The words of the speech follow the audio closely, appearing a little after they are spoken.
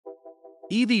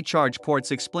EV charge ports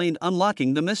explained,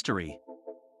 unlocking the mystery.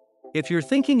 If you're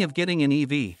thinking of getting an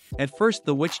EV, at first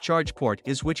the which charge port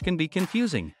is which can be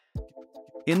confusing.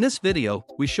 In this video,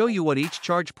 we show you what each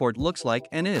charge port looks like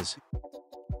and is.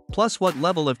 Plus what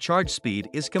level of charge speed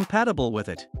is compatible with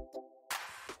it.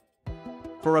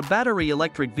 For a battery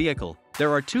electric vehicle,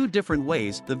 there are two different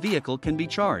ways the vehicle can be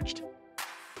charged.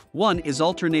 One is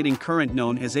alternating current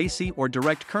known as AC or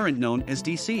direct current known as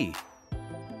DC.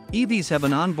 EVs have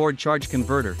an onboard charge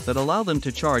converter that allow them to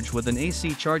charge with an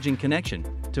AC charging connection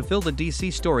to fill the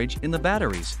DC storage in the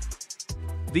batteries.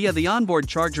 Via the onboard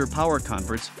charger, power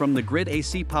converts from the grid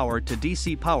AC power to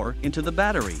DC power into the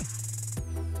battery.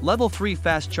 Level 3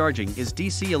 fast charging is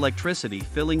DC electricity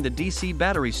filling the DC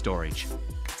battery storage.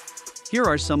 Here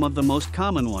are some of the most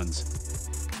common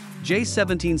ones.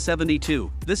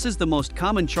 J1772, this is the most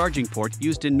common charging port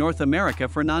used in North America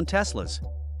for non-Teslas.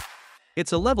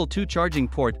 It's a level 2 charging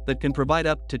port that can provide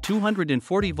up to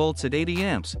 240 volts at 80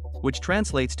 amps, which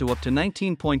translates to up to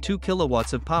 19.2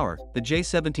 kilowatts of power. The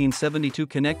J1772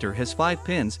 connector has 5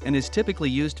 pins and is typically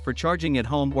used for charging at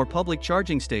home or public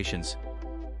charging stations.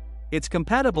 It's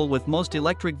compatible with most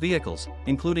electric vehicles,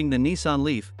 including the Nissan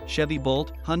Leaf, Chevy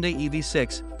Bolt, Hyundai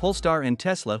EV6, Polestar and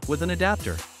Tesla with an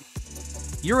adapter.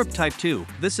 Europe Type 2,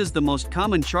 this is the most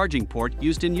common charging port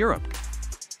used in Europe.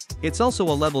 It's also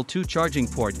a level 2 charging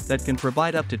port that can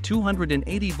provide up to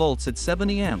 280 volts at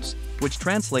 70 amps, which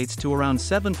translates to around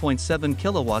 7.7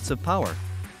 kilowatts of power.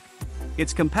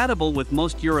 It's compatible with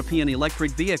most European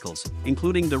electric vehicles,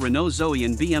 including the Renault Zoe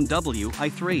and BMW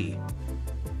i3.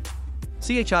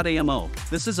 CHAdeMO,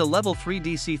 this is a level 3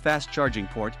 DC fast charging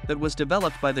port that was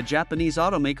developed by the Japanese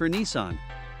automaker Nissan.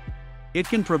 It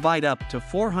can provide up to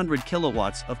 400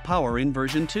 kilowatts of power in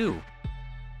version 2.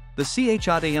 The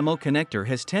CHAdeMO connector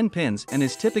has 10 pins and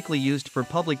is typically used for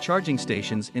public charging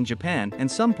stations in Japan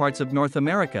and some parts of North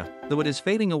America, though it is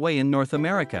fading away in North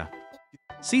America.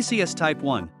 CCS Type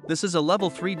 1, this is a level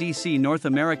 3 DC North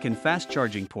American fast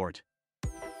charging port.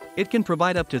 It can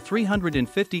provide up to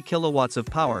 350 kilowatts of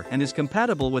power and is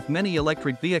compatible with many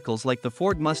electric vehicles like the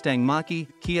Ford Mustang Mach-E,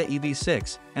 Kia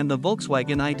EV6, and the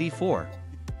Volkswagen ID4.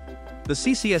 The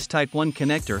CCS Type 1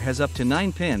 connector has up to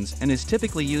 9 pins and is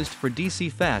typically used for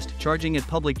DC fast charging at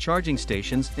public charging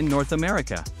stations in North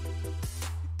America.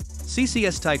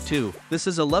 CCS Type 2, this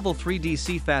is a level 3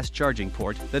 DC fast charging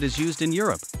port that is used in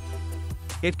Europe.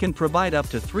 It can provide up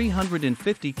to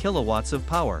 350 kilowatts of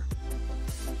power.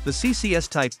 The CCS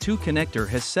Type 2 connector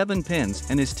has 7 pins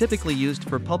and is typically used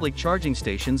for public charging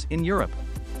stations in Europe.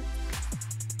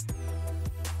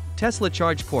 Tesla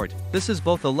Charge Port, this is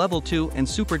both a level 2 and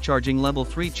supercharging level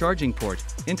 3 charging port,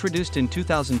 introduced in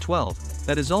 2012,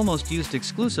 that is almost used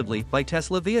exclusively by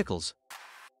Tesla vehicles.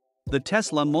 The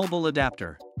Tesla Mobile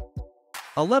Adapter.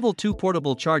 A level 2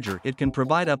 portable charger, it can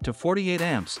provide up to 48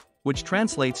 amps, which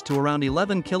translates to around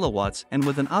 11 kilowatts, and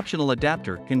with an optional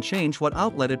adapter can change what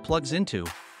outlet it plugs into.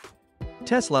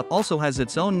 Tesla also has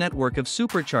its own network of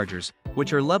superchargers,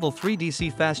 which are level 3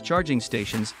 DC fast charging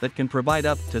stations that can provide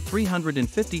up to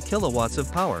 350 kilowatts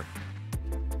of power.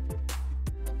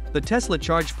 The Tesla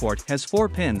Charge Port has 4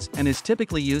 pins and is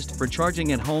typically used for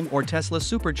charging at home or Tesla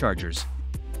superchargers.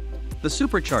 The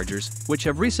superchargers, which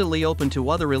have recently opened to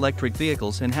other electric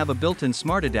vehicles and have a built-in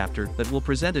smart adapter that will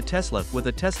present a Tesla with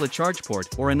a Tesla Charge Port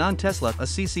or a non-Tesla a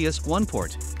CCS1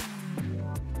 port.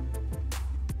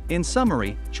 In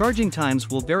summary, charging times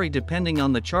will vary depending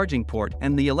on the charging port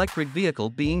and the electric vehicle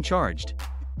being charged.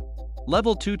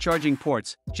 Level 2 charging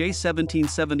ports,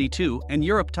 J1772 and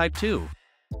Europe Type 2.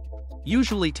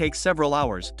 Usually take several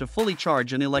hours to fully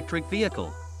charge an electric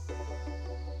vehicle.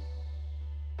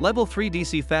 Level 3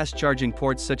 DC fast charging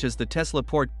ports such as the Tesla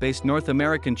port-based North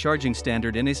American charging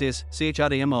standard NACS,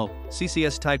 CHAdeMO,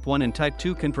 CCS Type 1 and Type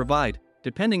 2 can provide,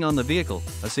 depending on the vehicle,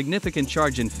 a significant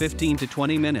charge in 15 to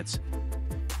 20 minutes.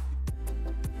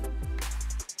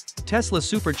 Tesla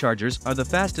superchargers are the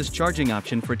fastest charging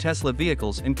option for Tesla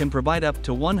vehicles and can provide up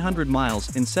to 100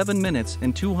 miles in 7 minutes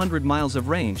and 200 miles of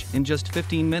range in just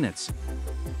 15 minutes.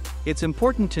 It's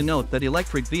important to note that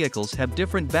electric vehicles have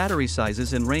different battery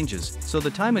sizes and ranges, so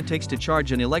the time it takes to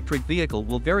charge an electric vehicle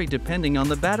will vary depending on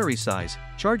the battery size,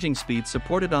 charging speed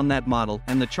supported on that model,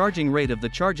 and the charging rate of the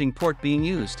charging port being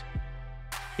used.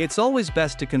 It's always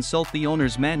best to consult the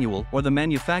owner's manual or the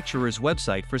manufacturer's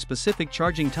website for specific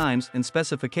charging times and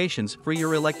specifications for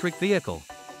your electric vehicle.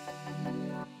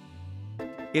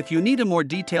 If you need a more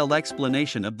detailed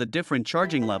explanation of the different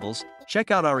charging levels, check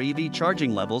out our EV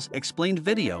charging levels explained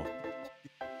video.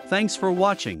 Thanks for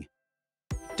watching.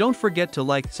 Don't forget to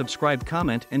like, subscribe,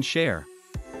 comment, and share.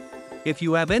 If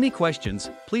you have any questions,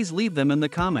 please leave them in the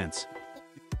comments.